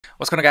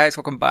What's going on, guys?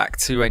 Welcome back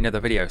to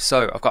another video.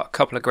 So I've got a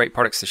couple of great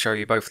products to show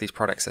you. Both of these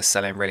products are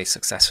selling really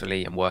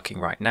successfully and working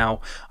right now.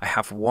 I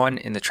have one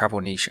in the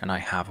travel niche and I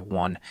have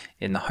one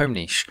in the home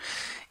niche.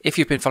 If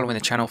you've been following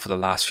the channel for the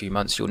last few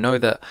months, you'll know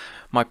that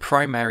my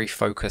primary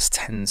focus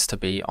tends to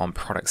be on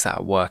products that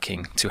are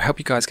working to help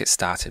you guys get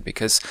started,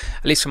 because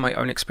at least from my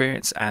own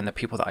experience and the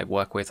people that I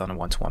work with on a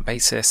one-to-one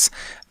basis,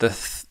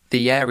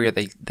 the area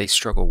they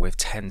struggle with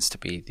tends to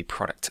be the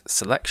product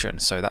selection.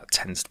 So that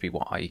tends to be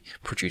what I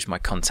produce my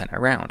content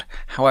around.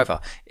 However,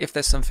 if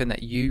there's something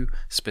that you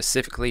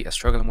specifically are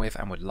struggling with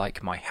and would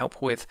like my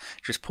help with,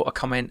 just put a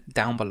comment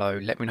down below,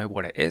 let me know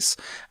what it is,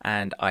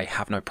 and I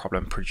have no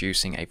problem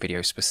producing a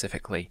video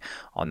specifically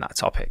on that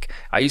topic.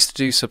 I used to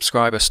do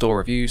subscriber store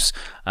reviews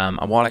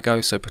a while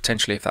ago, so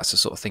potentially if that's the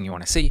sort of thing you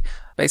want to see,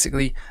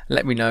 basically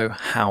let me know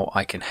how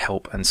I can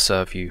help and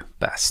serve you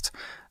best.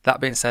 That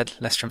being said,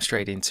 let's jump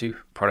straight into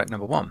product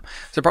number one.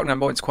 So product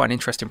number one is quite an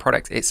interesting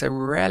product. It's a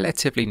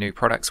relatively new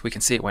product. We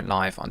can see it went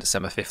live on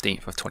December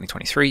 15th of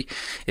 2023.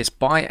 It's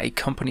by a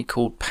company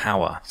called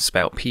Power,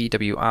 spelled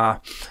P-W-R,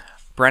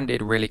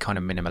 branded really kind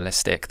of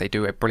minimalistic. They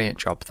do a brilliant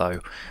job though,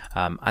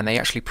 and they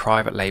actually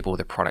private label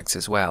the products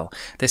as well.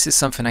 This is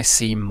something I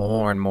see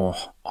more and more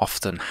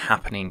often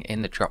happening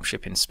in the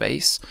dropshipping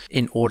space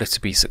in order to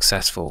be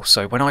successful.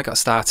 So when I got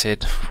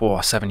started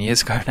 7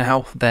 years ago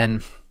now,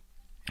 then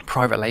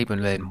private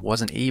labeling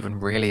wasn't even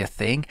really a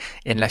thing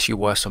unless you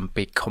were some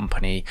big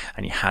company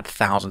and you had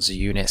thousands of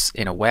units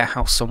in a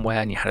warehouse somewhere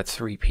and you had a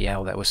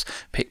 3PL that was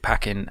pick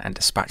packing and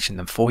dispatching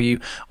them for you.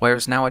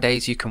 Whereas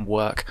nowadays you can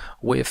work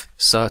with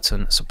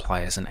certain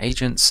suppliers and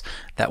agents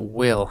that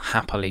will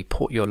happily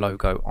put your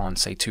logo on,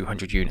 say,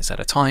 200 units at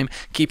a time,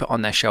 keep it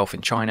on their shelf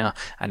in China,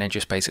 and then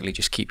just basically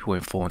just keep you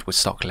informed with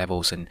stock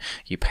levels, and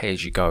you pay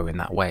as you go in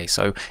that way.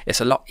 So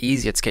it's a lot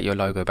easier to get your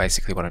logo,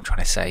 basically what I'm trying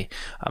to say,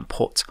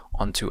 put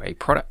onto a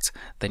product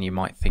than you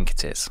might think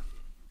it is.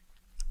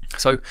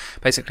 So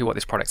basically what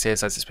this product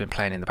is, as it's been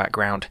playing in the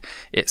background,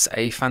 it's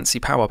a fancy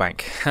power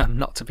bank.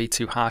 Not to be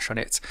too harsh on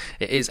it,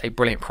 it is a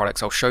brilliant product.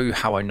 So I'll show you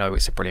how I know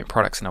it's a brilliant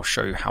product, and I'll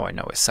show you how I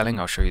know it's selling.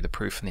 I'll show you the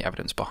proof and the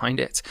evidence behind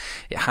it.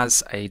 It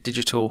has a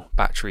digital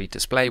battery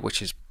display,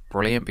 which is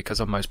brilliant because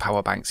on most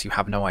power banks you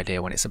have no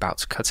idea when it's about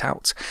to cut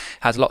out.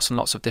 It has lots and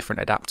lots of different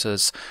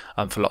adapters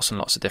for lots and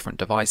lots of different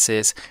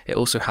devices. It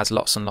also has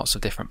lots and lots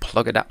of different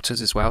plug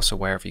adapters as well, so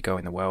wherever you go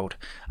in the world,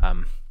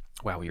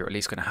 well, you're at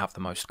least going to have the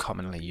most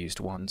commonly used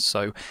ones.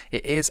 So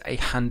it is a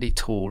handy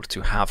tool to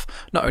have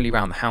not only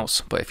around the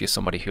house, but if you're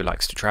somebody who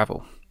likes to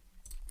travel.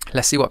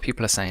 Let's see what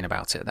people are saying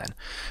about it then.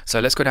 So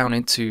let's go down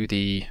into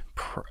the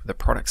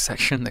product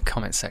section, the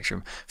comment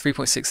section.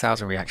 3.6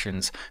 thousand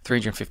reactions,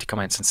 350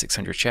 comments and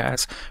 600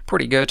 shares.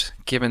 Pretty good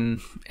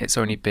given it's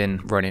only been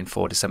running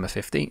for December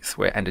 15th.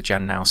 We're end of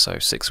Jan now, so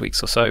 6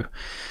 weeks or so.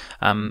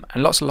 And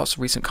lots and lots of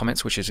recent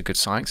comments, which is a good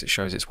sign because it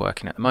shows it's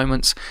working at the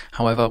moment.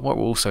 However, what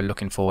we're also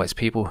looking for is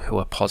people who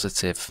are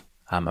positive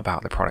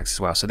about the products as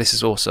well. So this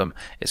is awesome.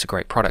 It's a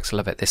great product. I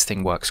love it. This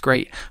thing works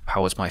great.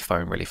 Powers my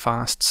phone really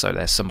fast. So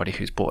there's somebody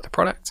who's bought the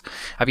product.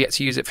 I've yet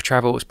to use it for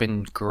travel. It's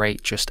been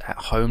great just at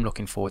home.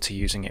 Looking forward to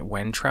using it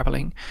when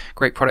traveling.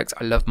 Great product.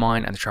 I love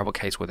mine, and the travel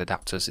case with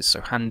adapters is so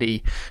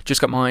handy.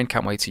 Just got mine.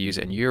 Can't wait to use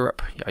it in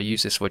Europe. I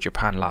used this for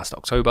Japan last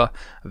October.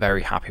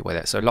 Very happy with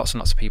it. So lots and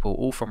lots of people,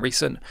 all from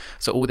recent.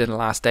 So all within the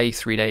last day,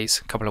 3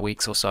 days, couple of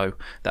weeks or so,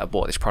 that have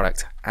bought this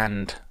product,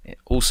 and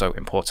also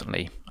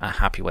importantly are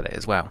happy with it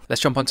as well.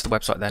 Let's jump onto the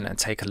website then and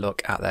take a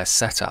look at their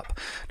setup.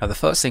 Now the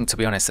first thing, to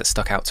be honest, that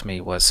stuck out to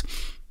me was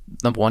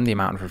number one, the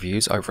amount of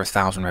reviews, over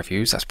 1,000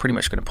 reviews. That's pretty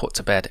much going to put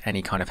to bed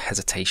any kind of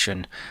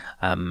hesitation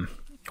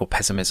or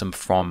pessimism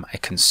from a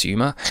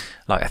consumer.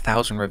 Like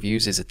 1,000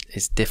 reviews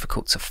is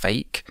difficult to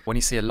fake. When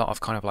you see a lot of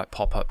kind of like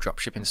pop-up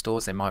dropshipping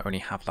stores, they might only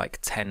have like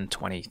 10,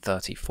 20,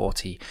 30,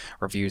 40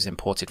 reviews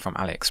imported from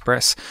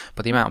AliExpress,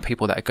 but the amount of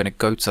people that are going to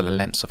go to the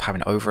lengths of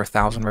having over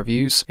 1,000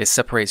 reviews, it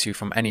separates you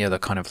from any other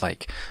kind of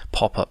like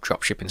pop-up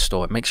dropshipping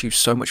store. It makes you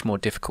so much more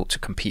difficult to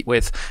compete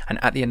with,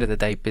 and at the end of the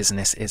day,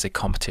 business is a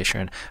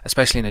competition,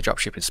 especially in the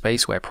dropshipping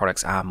space where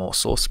products are more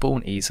sourceable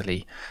and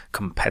easily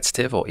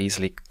competitive or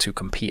easily to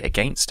compete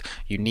against.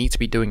 You need to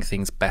be doing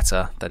things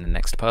better than the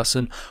next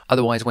person.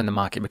 Otherwise, when the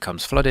market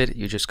becomes flooded,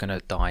 you're just going to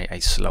die a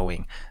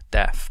slowing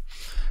death.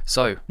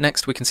 So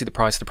next we can see the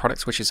price of the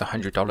product, which is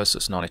 $100, so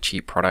it's not a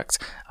cheap product.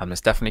 There's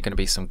definitely going to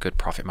be some good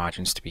profit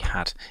margins to be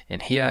had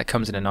in here. It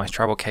comes in a nice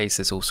travel case.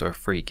 There's also a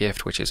free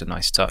gift, which is a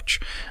nice touch.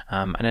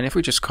 And then if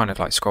we just kind of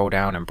like scroll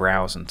down and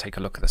browse and take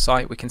a look at the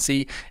site, we can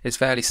see it's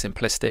fairly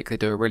simplistic. They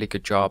do a really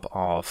good job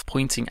of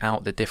pointing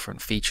out the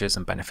different features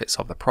and benefits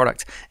of the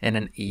product in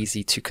an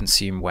easy to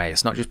consume way.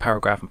 It's not just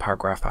paragraph and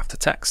paragraph after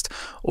text.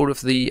 All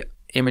of the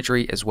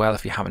imagery as well,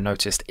 if you haven't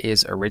noticed,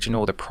 is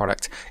original. The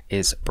product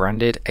is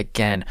branded.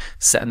 Again,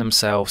 setting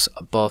themselves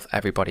above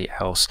everybody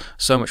else.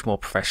 So much more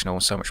professional,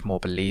 so much more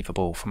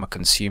believable from a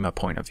consumer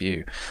point of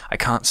view. I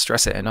can't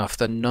stress it enough.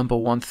 The number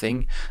one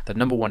thing, the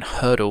number one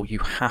hurdle you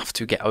have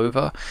to get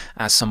over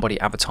as somebody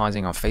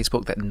advertising on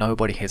Facebook that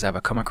nobody has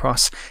ever come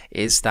across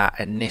is that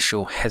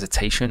initial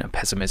hesitation and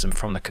pessimism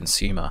from the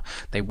consumer.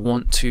 They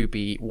want to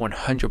be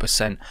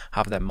 100%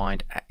 have their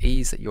mind at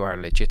ease that you are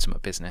a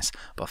legitimate business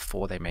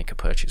before they make a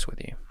purchase with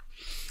you.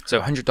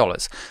 So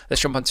 $100.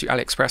 Let's jump onto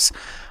AliExpress.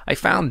 I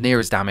found near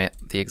as damn it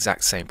the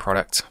exact same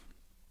product.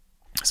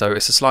 So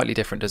it's a slightly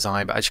different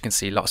design, but as you can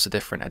see, lots of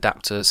different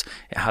adapters.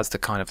 It has the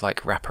kind of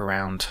like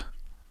wraparound.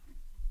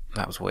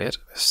 That was weird.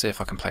 Let's see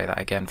if I can play that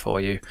again for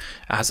you.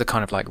 It has the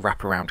kind of like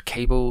wraparound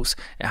cables.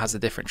 It has the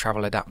different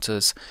travel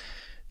adapters.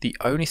 The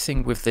only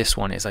thing with this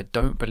one is I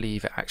don't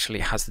believe it actually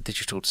has the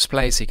digital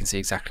display, so you can see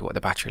exactly what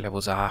the battery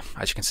levels are.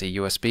 As you can see,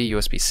 USB,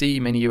 USB-C,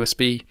 mini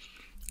USB,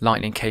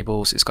 lightning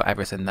cables, it's got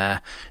everything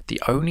there.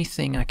 The only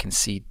thing I can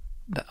see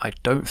that I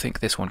don't think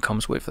this one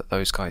comes with that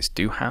those guys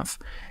do have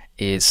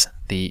is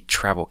the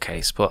travel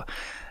case, but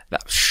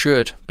that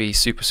should be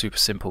super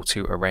simple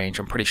to arrange.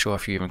 I'm pretty sure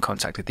if you even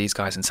contacted these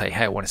guys and say,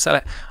 hey, I want to sell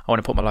it, I want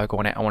to put my logo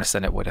on it, I want to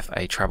send it with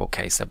a travel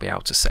case, they'll be able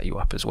to set you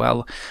up as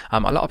well. A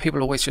lot of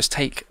people always just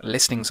take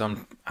listings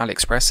on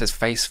AliExpress as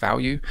face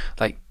value.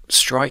 Like,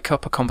 strike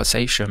up a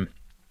conversation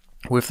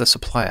with the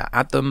supplier,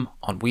 add them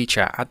on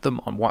WeChat, add them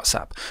on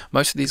WhatsApp.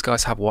 Most of these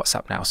guys have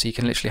WhatsApp now, so you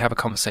can literally have a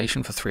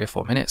conversation for 3 or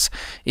 4 minutes,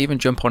 even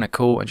jump on a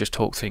call and just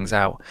talk things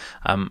out,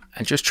 and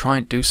just try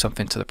and do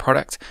something to the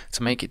product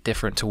to make it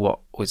different to what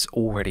was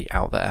already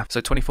out there. So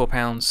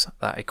 £24,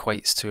 that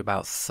equates to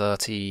about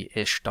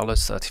 $30-ish,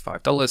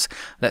 $35.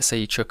 Let's say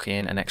you chuck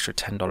in an extra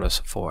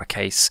 $10 for a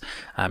case,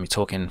 you're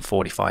talking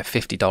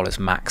 $45, $50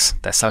 max.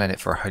 They're selling it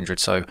for $100,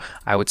 so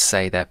I would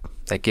say they're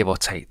give or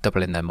take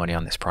doubling their money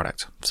on this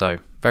product. So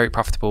very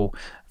profitable,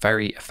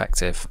 very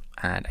effective,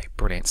 and a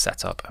brilliant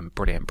setup and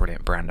brilliant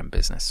brand and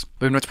business.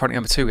 Moving on to product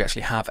number 2, we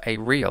actually have a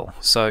reel.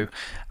 So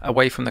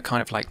away from the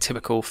kind of like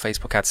typical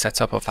Facebook ad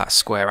setup of that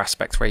square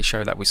aspect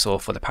ratio that we saw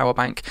for the power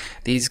bank,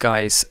 these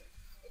guys,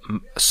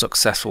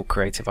 successful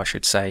creative I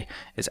should say,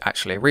 is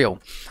actually a reel.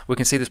 We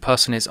can see this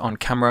person is on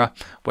camera,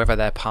 whether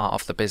they're part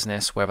of the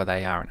business, whether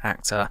they are an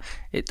actor,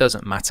 it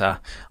doesn't matter.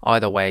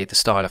 Either way, the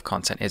style of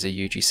content is a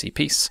UGC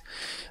piece.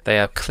 They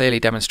are clearly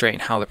demonstrating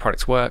how the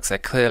product works, they're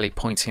clearly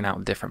pointing out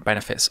the different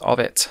benefits of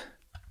it,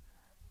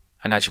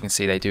 and as you can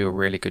see, they do a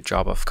really good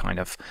job of kind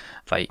of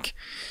like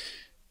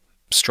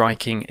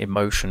striking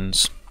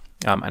emotions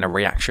and a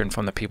reaction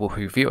from the people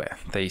who view it.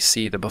 They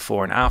see the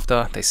before and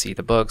after, they see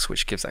the bugs,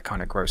 which gives that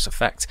kind of gross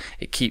effect.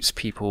 It keeps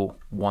people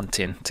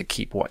wanting to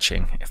keep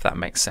watching, if that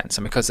makes sense.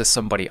 And because there's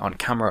somebody on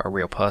camera, a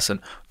real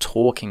person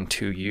talking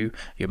to you,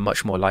 you're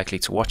much more likely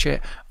to watch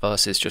it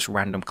versus just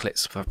random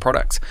clips of a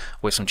product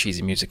with some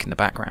cheesy music in the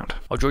background.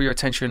 I'll draw your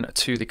attention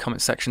to the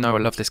comment section though. I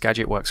love this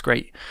gadget, works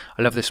great.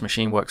 I love this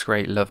machine, works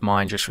great. Love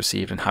mine, just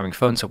received and having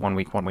fun. So 1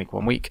 week, 1 week,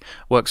 1 week.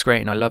 Works great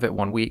and I love it.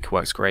 1 week,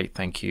 works great,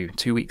 thank you.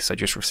 2 weeks, I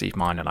just received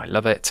mine and I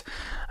love it.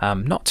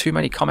 Not too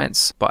many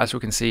comments, but as we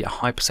can see, a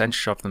high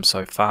percentage of them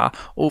so far,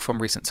 all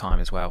from recent time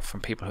as well, from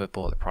people who have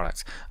bought the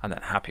product and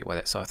they're happy with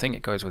it. So I think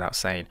it goes without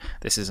saying,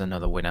 this is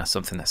another winner,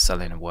 something that's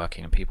selling and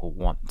working and people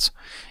want.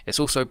 It's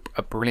also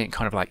a brilliant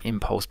kind of like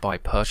impulse buy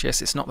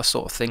purchase. It's not the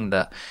sort of thing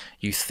that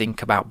you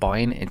think about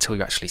buying until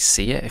you actually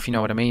see it, if you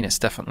know what I mean. It's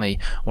definitely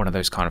one of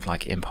those kind of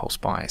like impulse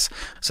buys.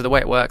 So the way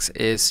it works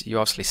is you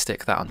obviously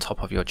stick that on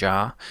top of your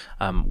jar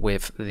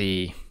with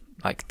the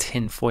like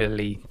tin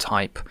foily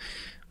type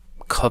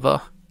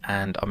cover,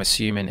 and I'm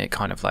assuming it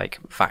kind of like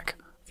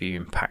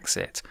vacuum packs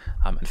it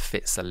and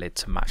fits the lid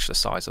to match the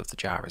size of the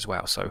jar as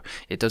well. So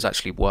it does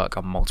actually work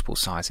on multiple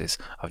sizes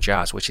of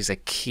jars, which is a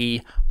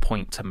key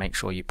point to make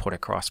sure you put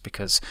across,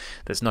 because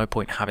there's no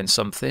point having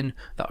something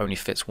that only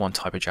fits one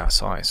type of jar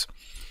size.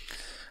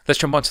 Let's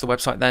jump onto the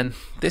website then.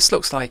 This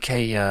looks like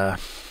a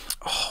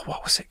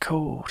what was it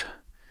called?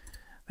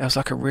 There was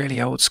like a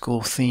really old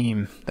school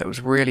theme that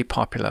was really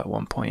popular at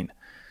one point.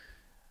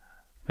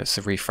 It's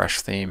a refresh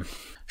theme.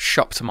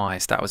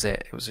 Shoptimized, that was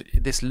it.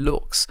 This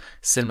looks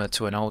similar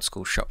to an old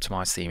school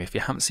Shoptimized theme. If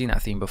you haven't seen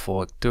that theme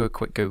before, do a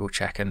quick Google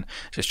check and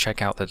just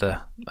check out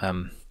the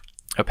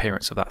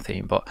appearance of that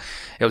theme. But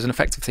it was an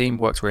effective theme,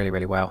 worked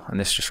really well, and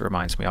this just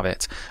reminds me of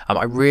it.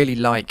 I really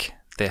like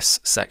this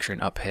section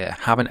up here.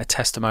 Having a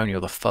testimonial,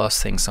 the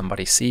first thing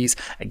somebody sees,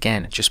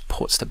 again, just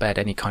puts to bed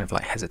any kind of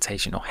like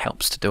hesitation or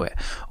helps to do it.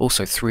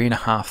 Also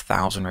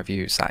 3,500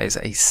 reviews, that is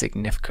a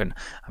significant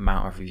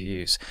amount of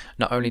reviews.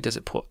 Not only does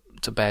it put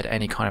to bed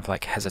any kind of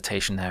like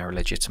hesitation there, a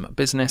legitimate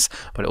business,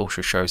 but it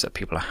also shows that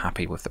people are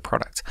happy with the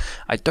product.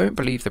 I don't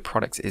believe the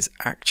product is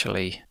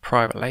actually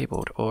private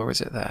labeled, or is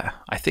it there?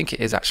 I think it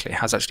is actually. It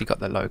has actually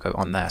got the logo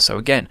on there. So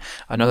again,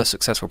 another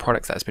successful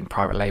product that has been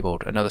private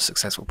labeled, another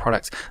successful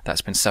product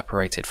that's been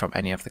separated from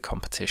any of the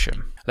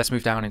competition. Let's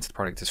move down into the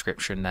product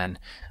description then.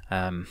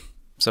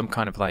 Some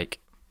kind of like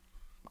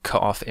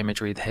cut off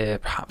imagery here.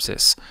 Perhaps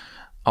it's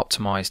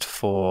optimized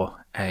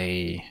for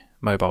a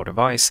mobile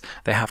device.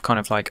 They have kind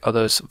of like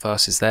others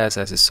versus theirs.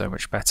 Theirs is so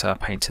much better,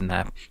 painting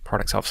their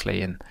products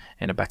obviously in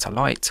a better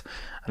light.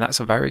 And that's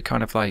a very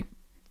kind of like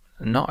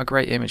not a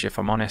great image if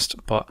I'm honest,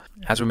 but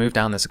as we move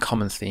down there's a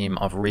common theme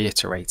of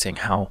reiterating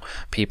how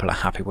people are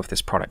happy with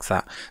this product,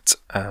 that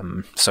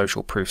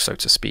social proof, so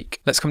to speak.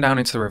 Let's come down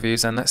into the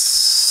reviews and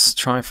let's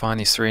try and find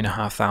these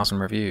 3,500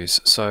 reviews.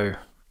 So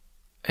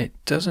it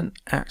doesn't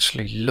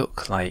actually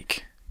look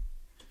like,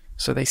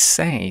 so they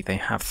say they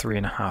have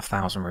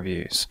 3,500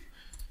 reviews,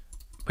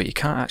 but you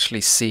can't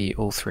actually see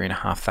all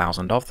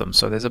 3,500 of them.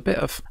 So there's a bit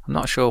of, I'm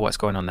not sure what's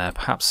going on there.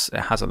 Perhaps it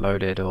hasn't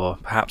loaded, or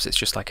perhaps it's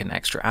just like an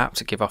extra app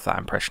to give off that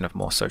impression of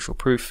more social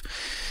proof.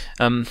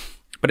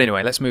 But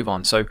anyway, let's move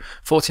on. So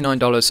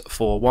 $49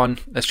 for one.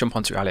 Let's jump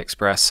onto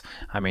AliExpress.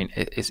 I mean,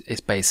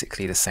 it's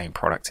basically the same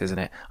product, isn't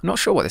it? I'm not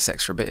sure what this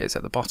extra bit is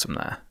at the bottom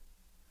there.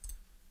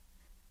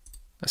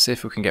 Let's see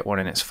if we can get one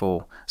in its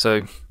full.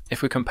 So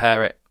if we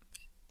compare it,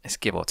 it's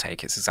give or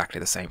take, it's exactly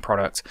the same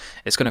product.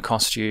 It's going to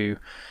cost you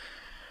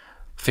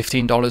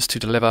 $15 to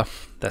deliver.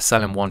 They're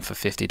selling one for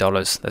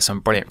 $50. There's some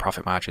brilliant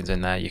profit margins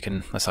in there.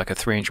 That's like a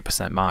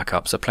 300%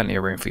 markup, so plenty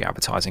of room for your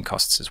advertising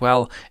costs as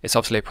well. It's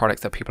obviously a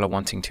product that people are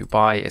wanting to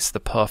buy. It's the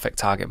perfect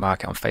target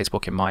market on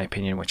Facebook, in my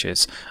opinion, which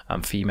is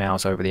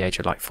females over the age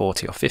of like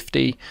 40 or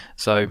 50.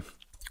 So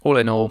all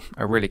in all,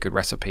 a really good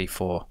recipe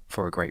for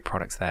a great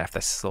product there, if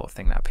that's the sort of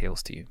thing that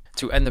appeals to you.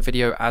 To end the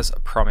video, as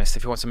promised,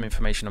 if you want some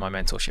information on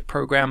my mentorship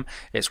program,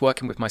 it's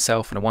working with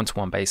myself on a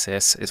one-to-one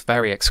basis. It's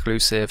very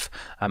exclusive.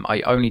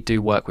 I only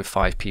do work with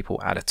 5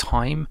 people at a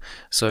time,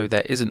 so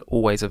there isn't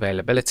always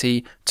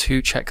availability.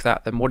 To check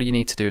that, then what you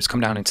need to do is come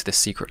down into this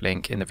secret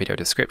link in the video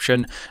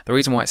description. The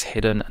reason why it's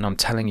hidden, and I'm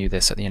telling you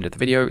this at the end of the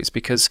video, is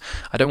because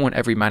I don't want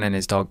every man and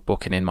his dog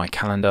booking in my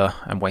calendar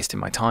and wasting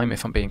my time,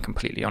 if I'm being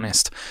completely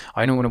honest.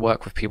 I only want to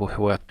work with people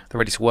who are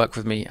ready to work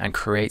with me and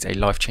create a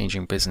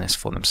life-changing business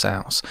for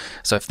themselves.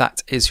 So if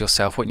that is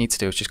yourself, what you need to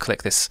do is just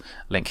click this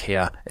link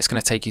here. It's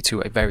going to take you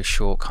to a very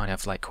short kind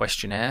of like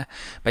questionnaire.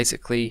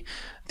 Basically,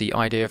 the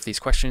idea of these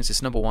questions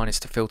is, number one, is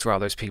to filter out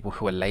those people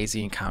who are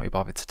lazy and can't be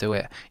bothered to do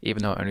it,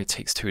 even though it only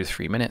takes 2 to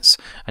 3 minutes.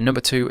 And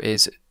number two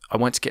is, I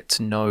want to get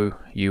to know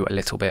you a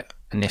little bit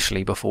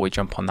initially before we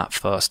jump on that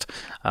first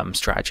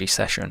strategy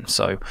session.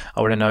 So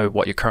I want to know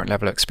what your current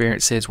level of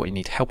experience is, what you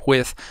need help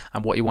with,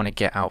 and what you want to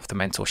get out of the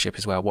mentorship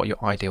as well, what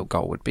your ideal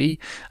goal would be.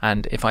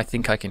 And if I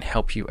think I can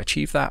help you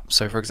achieve that,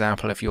 so for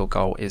example, if your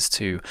goal is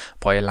to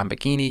buy a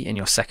Lamborghini in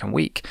your second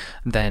week,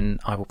 then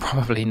I will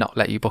probably not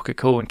let you book a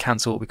call and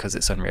cancel because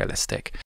it's unrealistic.